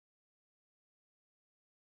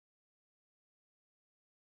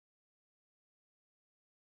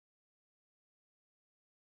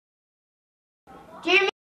Dear Mr.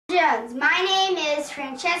 Jones, my name is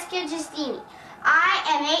Francesca Giustini. I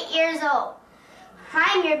am 8 years old.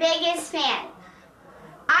 I'm your biggest fan.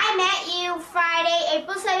 I met you Friday,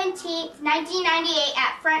 April 17th, 1998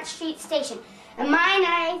 at Front Street Station, and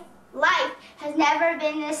my life has never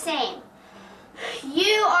been the same.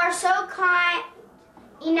 You are so kind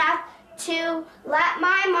enough to let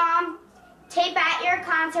my mom tape at your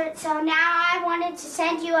concert, so now I wanted to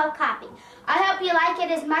send you a copy. I hope you like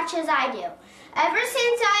it as much as I do. Ever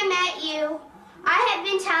since I met you, I have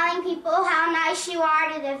been telling people how nice you are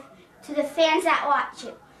to the fans that watch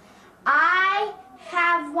you. I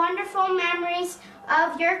have wonderful memories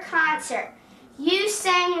of your concert. You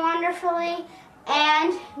sang wonderfully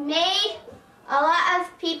and made a lot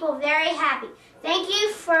of people very happy. Thank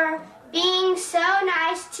you for being so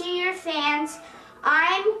nice to your fans.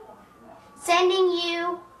 I'm sending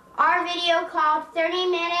you our video called 30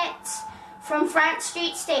 Minutes from Front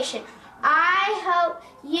Street Station. I hope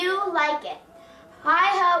you like it.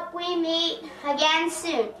 I hope we meet again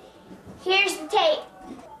soon. Here's the tape.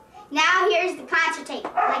 Now here's the concert tape.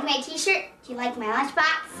 Like my t-shirt? Do you like my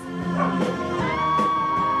lunchbox?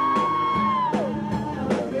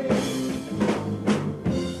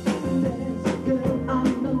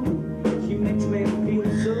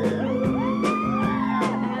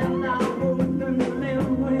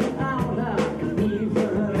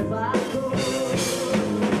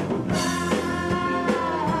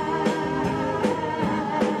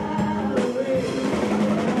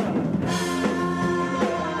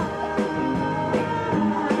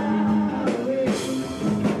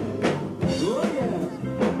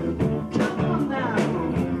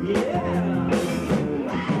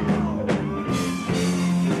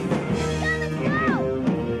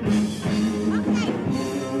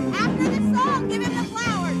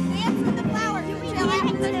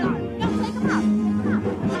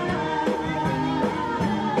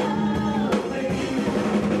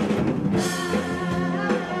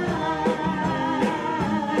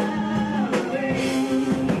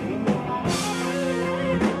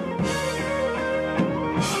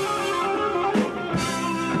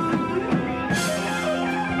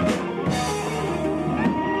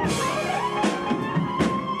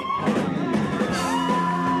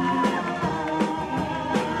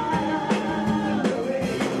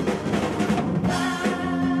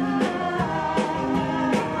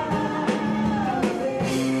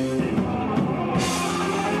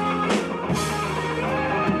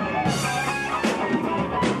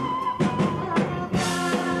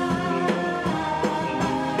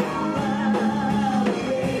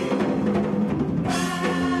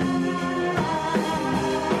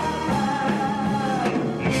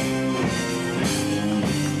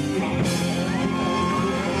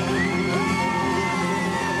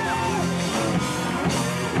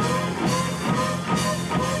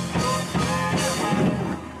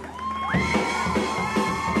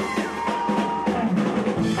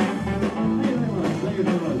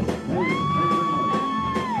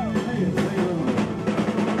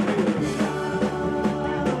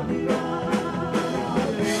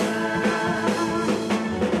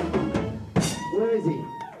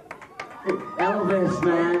 Elvis,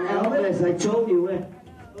 man, Elvis, I told you.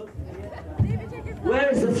 Where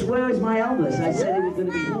is my Elvis? I said he was going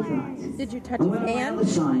to be here tonight. Did you touch his hand? The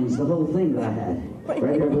signs, the whole thing that I had.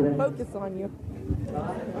 Right over there. Focus on you.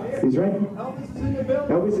 He's right.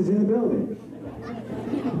 Elvis is in the building.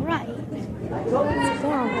 Right.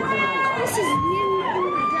 Yeah. This is new in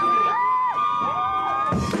the building.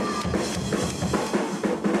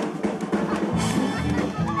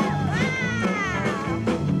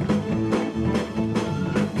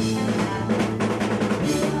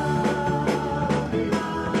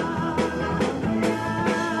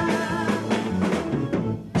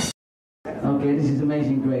 Okay, this is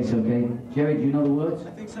Amazing Grace, okay? Jerry, do you know the words?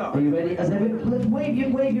 I think so. Are you ready? Let's wave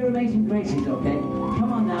your Amazing Graces, okay?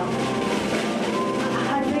 Come on now.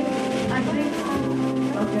 I think,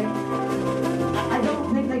 okay. I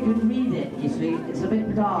don't think they can read it, you see. It's a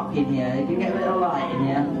bit dark in here. You can get a bit of light in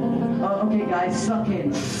here. Oh, okay, guys, suck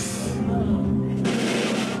in.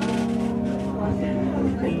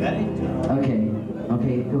 Ready?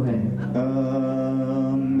 Okay, go ahead.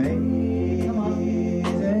 Amazing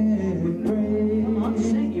grace. Come on,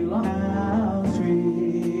 sing, you lot. How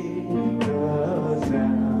sweet the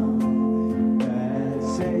sound that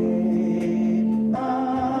saved a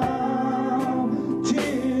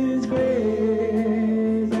His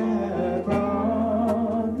grace hath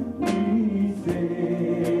brought me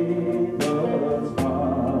safe thus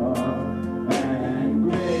far, and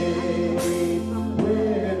grace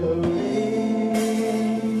will lead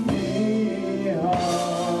me home.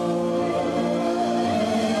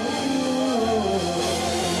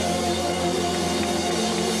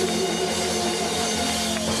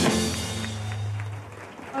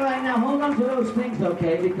 those things,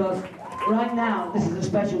 okay? Because right now, this is a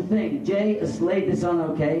special thing. Jay has laid this on,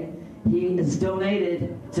 okay? He has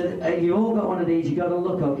donated to, you all got one of these, you got to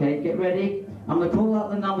look, okay? Get ready. I'm going to call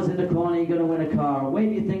out the numbers in the corner, you're going to win a car.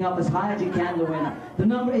 Wave your thing up as high as you can to win. The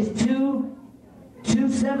number is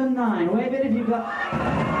 2279. Wave it if you got...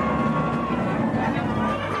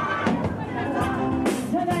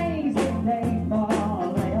 Today's the day for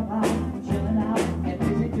layabouts, chilling out, get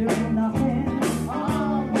busy doing nothing.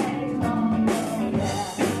 All day long,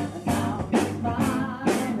 yeah. Now it's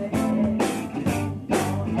Friday.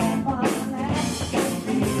 Don't ever let it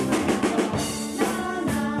be. Na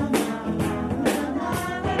na na na na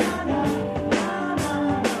na na na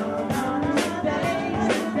na. Today's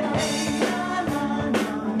the day. Na na na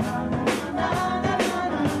na na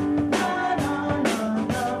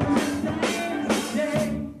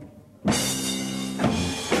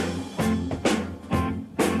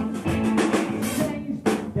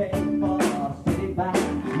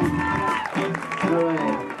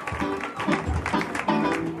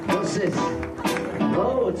What's this?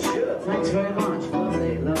 Oh, it's sure. Thanks very much.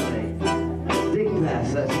 Lovely, lovely. Big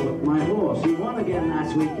pass, that's what my horse. He won again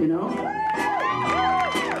last week, you know.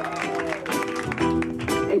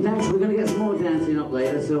 Hey, thanks. We're going to get some more dancing up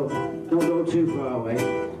later, so don't go too far away.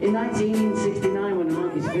 In 1969, when the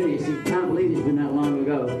Monkees finished, you can't believe it's been that long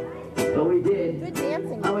ago. But we did. Good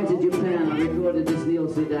dancing. I went to Japan and recorded this Neil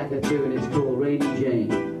Sedaka tune. It's called Rainy Jane.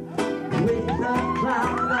 With the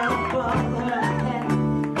cloud above her head,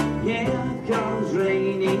 here comes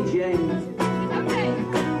Rainy Jane.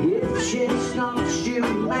 If she stops you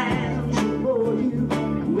and she roll you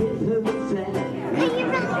with her sand.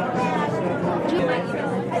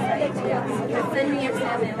 Send me your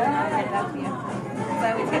salmon. I love you. So I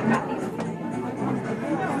always get copies.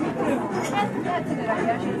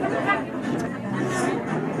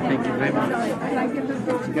 Thank you very much.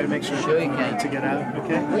 You gotta make sure you can to get out,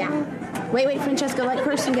 okay? Yeah. Wait, Francesca, let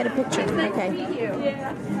Kirsten get a picture. Okay.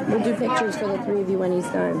 We'll do pictures for the three of you when he's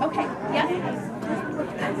done. Okay, yeah.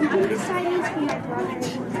 I'm deciding to be a brother.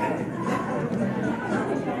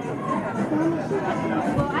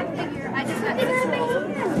 Well, I figure I just got this.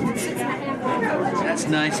 That's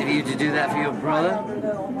nice of you to do that for your brother.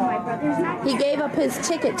 My brother's not. He gave up his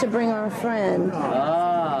ticket to bring our friend.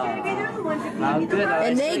 Ah, how good.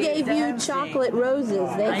 And they gave you chocolate roses.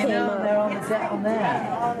 They I came know, they're up. on the set on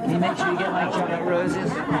there. Can you make sure you get my chocolate roses?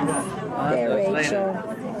 There, Rachel.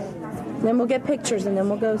 Then we'll get pictures and then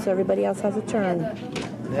we'll go so everybody else has a turn.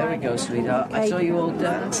 There we go, sweetheart. I saw you all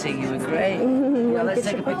dancing. You were great. Well, let's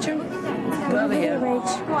take a picture. Go over here.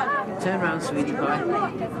 Turn around, sweetie pie.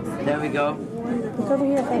 There we go. Look over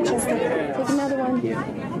here, Francesca. Take another one. You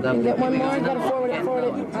get one more. You gotta forward it.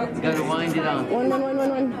 You gotta wind it on. One.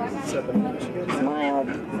 Smile.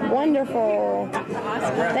 Wonderful.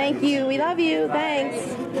 Thank you. We love you. Thanks.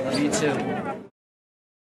 Love you too.